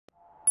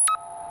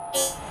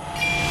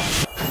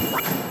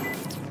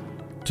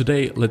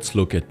Today let's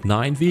look at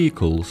 9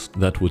 vehicles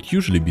that would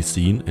usually be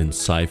seen in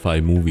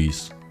sci-fi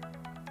movies.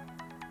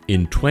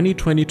 In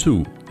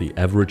 2022, the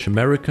average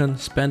American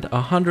spent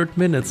 100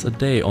 minutes a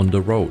day on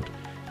the road,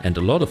 and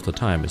a lot of the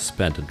time is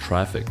spent in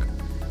traffic.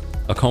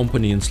 A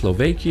company in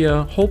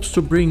Slovakia hopes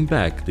to bring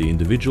back the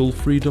individual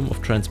freedom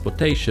of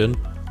transportation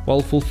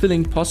while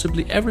fulfilling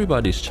possibly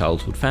everybody's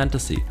childhood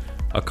fantasy,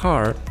 a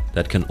car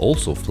that can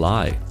also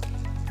fly.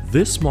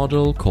 This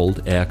model,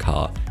 called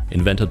AirCar,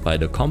 invented by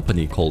the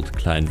company called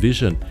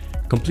KleinVision,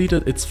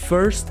 completed its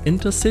first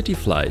intercity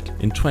flight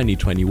in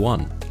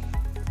 2021.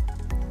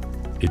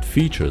 It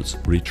features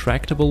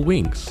retractable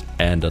wings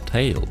and a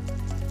tail.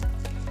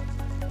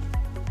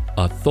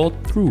 A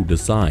thought-through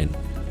design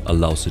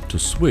allows it to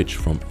switch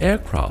from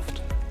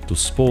aircraft to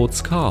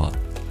sports car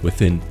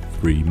within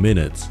 3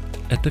 minutes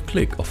at the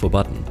click of a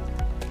button.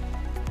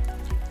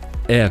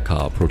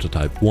 AirCar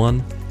Prototype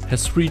 1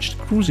 has reached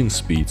cruising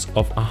speeds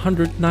of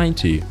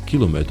 190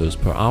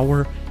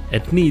 km/h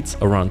and needs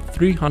around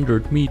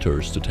 300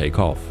 meters to take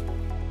off.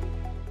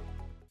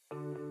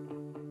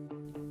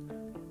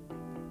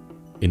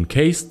 In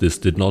case this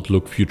did not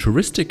look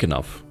futuristic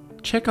enough,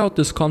 check out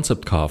this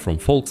concept car from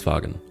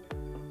Volkswagen.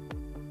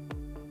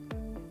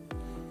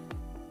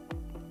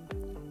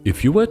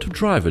 If you were to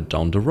drive it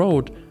down the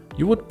road,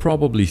 you would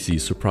probably see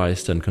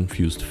surprised and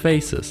confused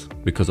faces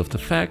because of the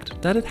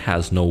fact that it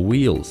has no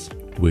wheels,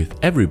 with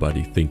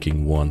everybody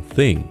thinking one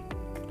thing: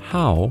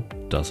 how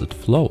does it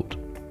float?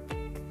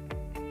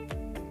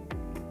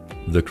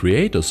 The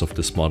creators of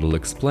this model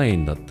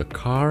explain that the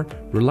car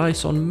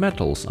relies on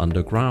metals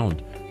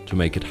underground to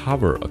make it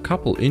hover a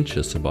couple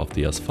inches above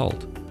the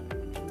asphalt.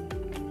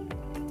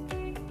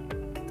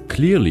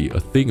 Clearly a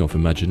thing of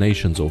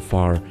imagination so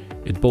far,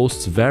 it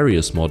boasts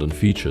various modern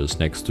features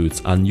next to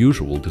its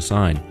unusual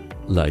design,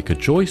 like a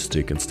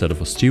joystick instead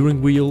of a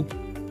steering wheel,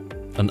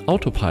 an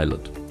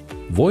autopilot,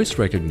 voice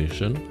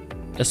recognition,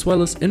 as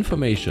well as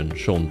information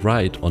shown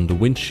right on the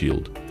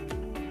windshield.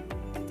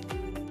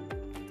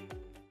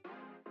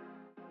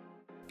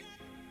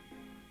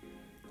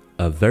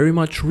 A very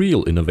much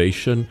real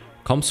innovation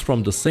comes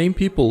from the same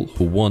people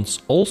who once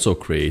also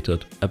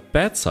created a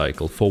bat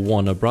cycle for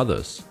Warner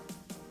Brothers.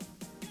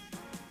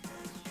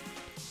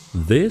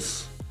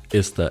 This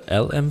is the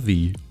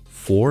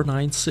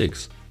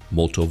LMV496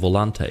 Moto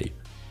Volante,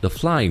 the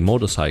flying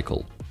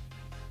motorcycle.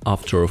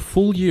 After a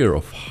full year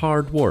of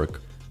hard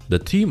work, the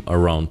team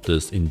around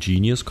this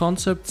ingenious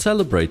concept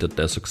celebrated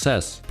their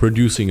success,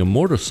 producing a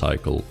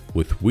motorcycle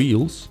with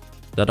wheels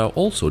that are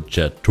also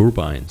jet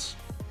turbines.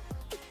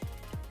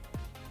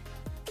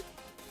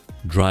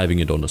 Driving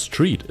it on the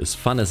street is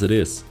fun as it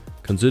is,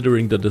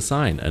 considering the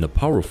design and a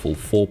powerful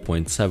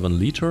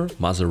 4.7-liter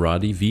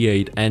Maserati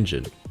V8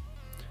 engine.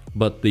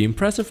 But the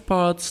impressive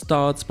part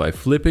starts by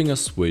flipping a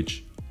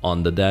switch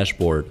on the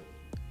dashboard.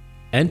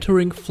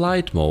 Entering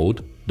flight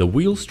mode, the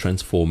wheels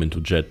transform into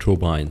jet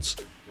turbines,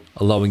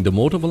 allowing the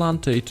Moto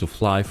Volante to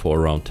fly for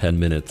around 10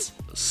 minutes.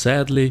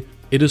 Sadly,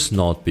 it is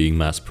not being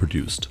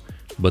mass-produced,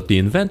 but the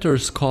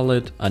inventors call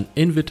it an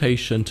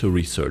invitation to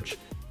research,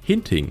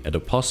 hinting at a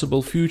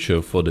possible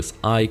future for this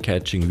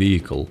eye-catching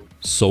vehicle.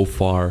 So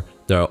far,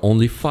 there are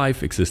only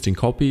 5 existing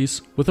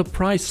copies, with a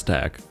price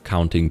tag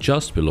counting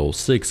just below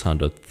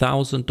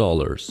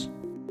 $600,000.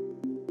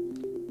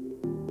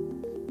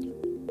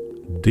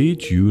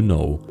 Did you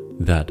know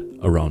that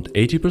around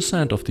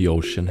 80% of the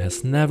ocean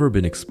has never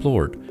been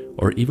explored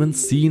or even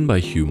seen by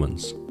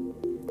humans?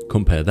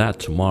 Compare that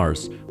to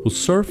Mars, whose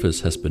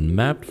surface has been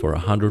mapped for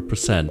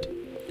 100%.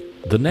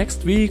 The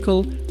next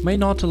vehicle may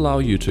not allow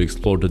you to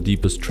explore the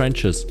deepest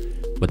trenches,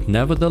 but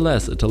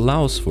nevertheless it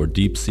allows for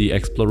deep-sea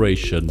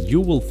exploration you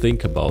will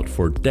think about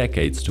for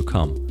decades to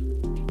come.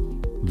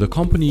 The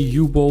company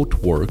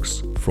U-Boat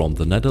Worx from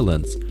the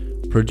Netherlands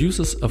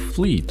produces a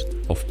fleet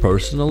of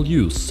personal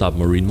use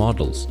submarine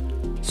models,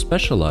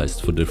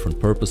 specialized for different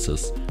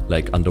purposes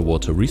like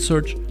underwater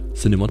research,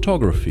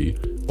 cinematography,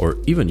 or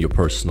even your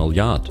personal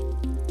yacht.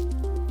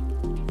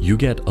 You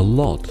get a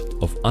lot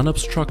of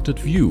unobstructed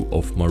view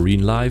of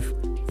marine life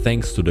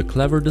thanks to the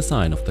clever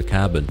design of the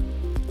cabin.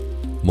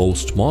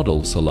 Most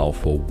models allow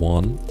for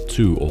 1,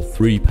 2 or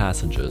 3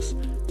 passengers,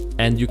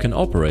 and you can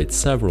operate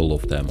several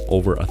of them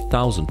over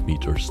 1,000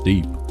 meters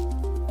deep.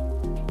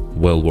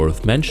 Well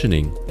worth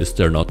mentioning is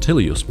their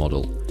Nautilus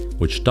model,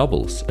 which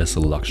doubles as a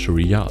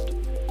luxury yacht.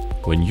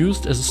 When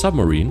used as a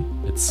submarine,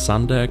 its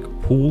sun deck,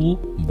 pool,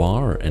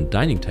 bar and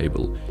dining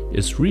table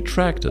is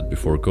retracted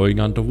before going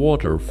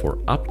underwater for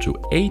up to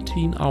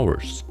 18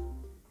 hours.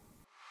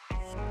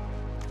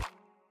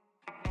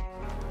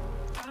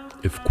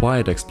 If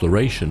quiet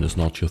exploration is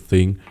not your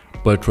thing,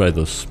 but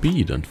rather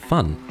speed and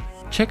fun,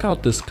 check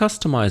out this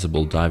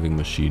customizable diving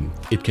machine.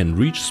 It can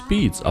reach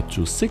speeds up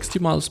to 60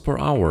 miles per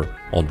hour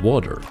on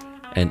water,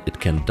 and it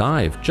can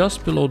dive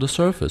just below the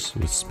surface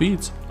with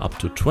speeds up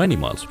to 20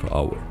 miles per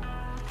hour.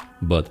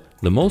 But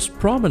the most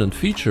prominent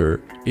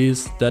feature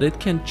is that it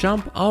can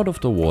jump out of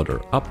the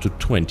water up to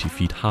 20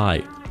 feet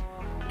high.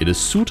 It is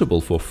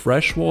suitable for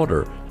fresh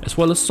water as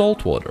well as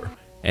salt water,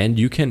 and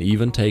you can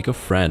even take a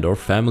friend or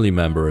family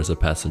member as a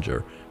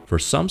passenger for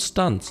some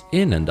stunts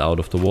in and out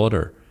of the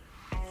water.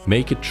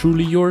 Make it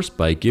truly yours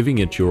by giving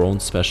it your own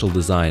special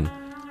design.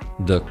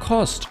 The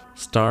cost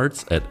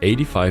starts at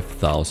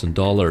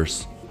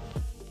 $85,000.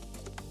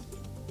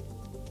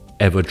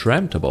 Ever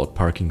dreamt about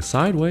parking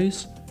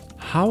sideways?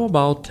 How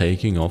about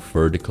taking off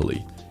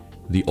vertically?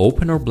 The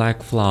opener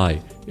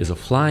BlackFly is a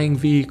flying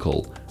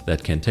vehicle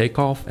that can take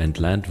off and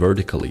land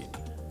vertically.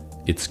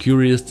 Its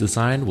curious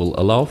design will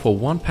allow for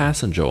one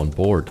passenger on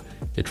board.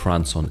 It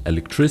runs on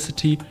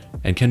electricity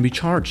and can be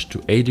charged to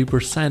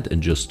 80%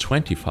 in just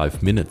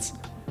 25 minutes.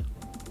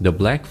 The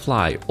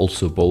BlackFly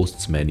also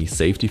boasts many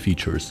safety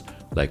features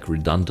like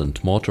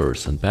redundant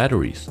motors and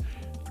batteries,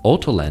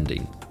 auto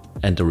landing,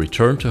 and a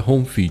return to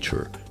home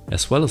feature,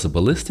 as well as a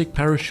ballistic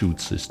parachute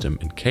system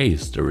in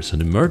case there is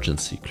an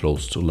emergency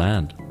close to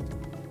land.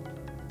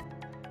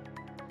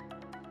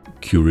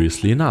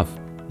 Curiously enough,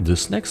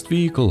 this next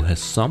vehicle has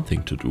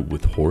something to do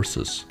with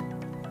horses.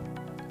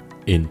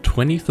 In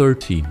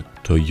 2013,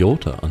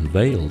 Toyota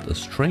unveiled a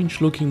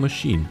strange-looking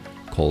machine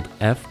called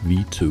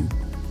FV2,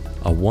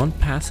 a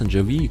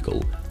one-passenger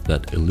vehicle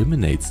that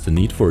eliminates the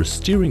need for a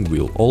steering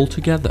wheel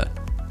altogether.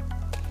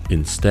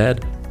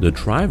 Instead, the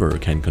driver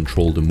can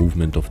control the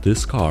movement of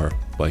this car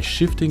by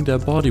shifting their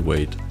body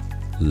weight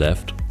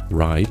left,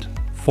 right,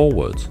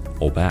 forwards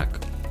or back.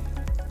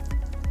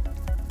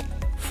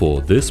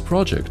 For this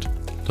project,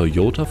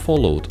 Toyota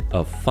followed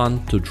a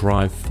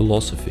fun-to-drive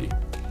philosophy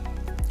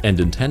and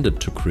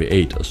intended to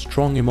create a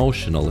strong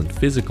emotional and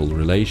physical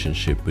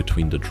relationship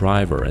between the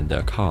driver and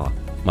their car,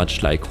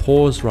 much like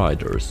horse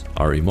riders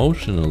are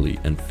emotionally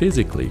and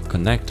physically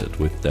connected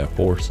with their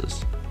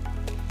horses.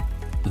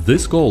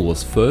 This goal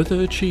was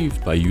further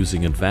achieved by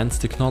using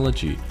advanced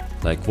technology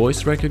like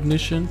voice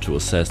recognition to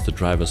assess the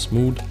driver's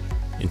mood,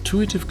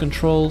 intuitive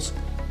controls,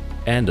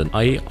 and an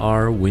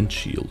AR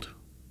windshield.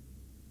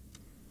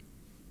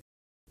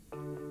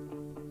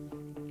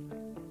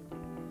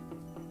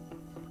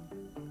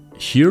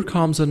 Here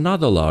comes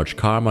another large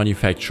car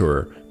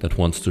manufacturer that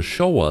wants to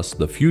show us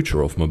the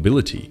future of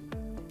mobility.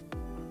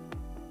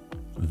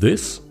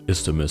 This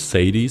is the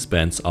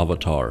Mercedes-Benz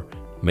Avatar,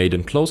 made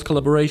in close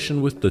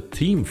collaboration with the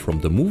team from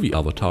the movie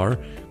Avatar.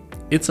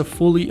 It's a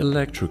fully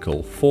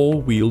electrical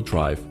four-wheel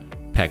drive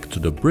packed to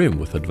the brim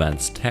with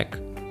advanced tech.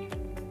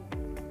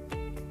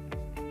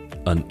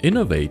 An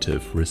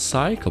innovative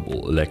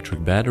recyclable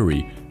electric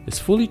battery is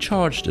fully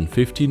charged in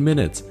 15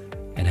 minutes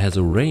and has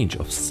a range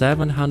of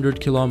 700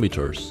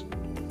 kilometers.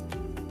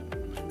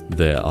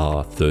 There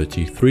are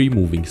 33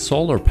 moving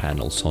solar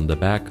panels on the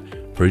back,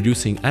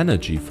 producing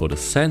energy for the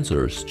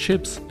sensors,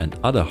 chips and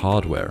other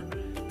hardware.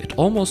 It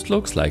almost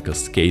looks like a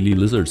scaly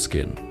lizard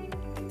skin.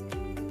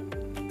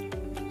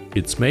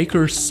 Its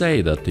makers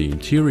say that the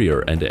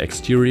interior and the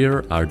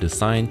exterior are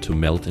designed to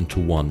melt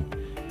into one.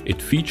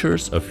 It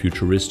features a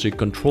futuristic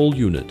control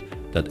unit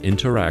that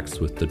interacts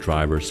with the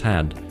driver's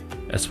hand,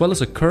 as well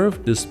as a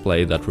curved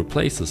display that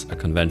replaces a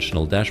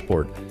conventional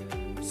dashboard.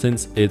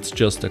 Since it's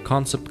just a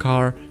concept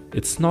car,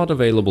 it's not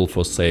available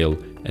for sale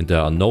and there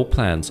are no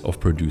plans of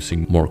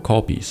producing more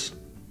copies.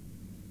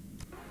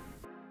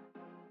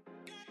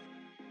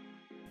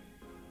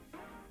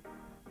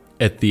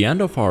 At the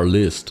end of our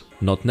list,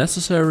 not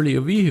necessarily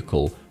a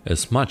vehicle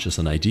as much as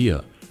an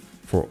idea.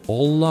 For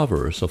all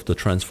lovers of the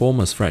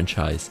Transformers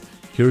franchise,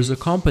 here is a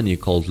company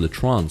called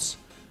Letrons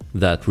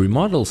that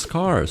remodels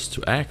cars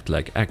to act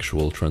like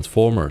actual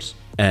Transformers.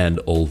 And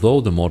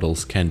although the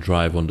models can't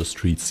drive on the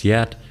streets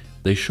yet,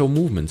 they show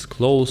movements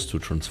close to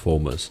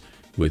Transformers,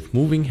 with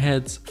moving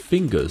heads,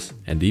 fingers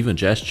and even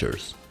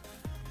gestures.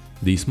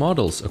 These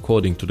models,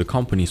 according to the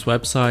company's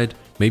website,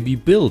 may be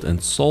built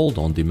and sold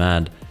on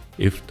demand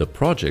if the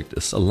project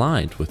is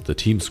aligned with the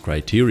team's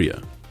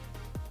criteria.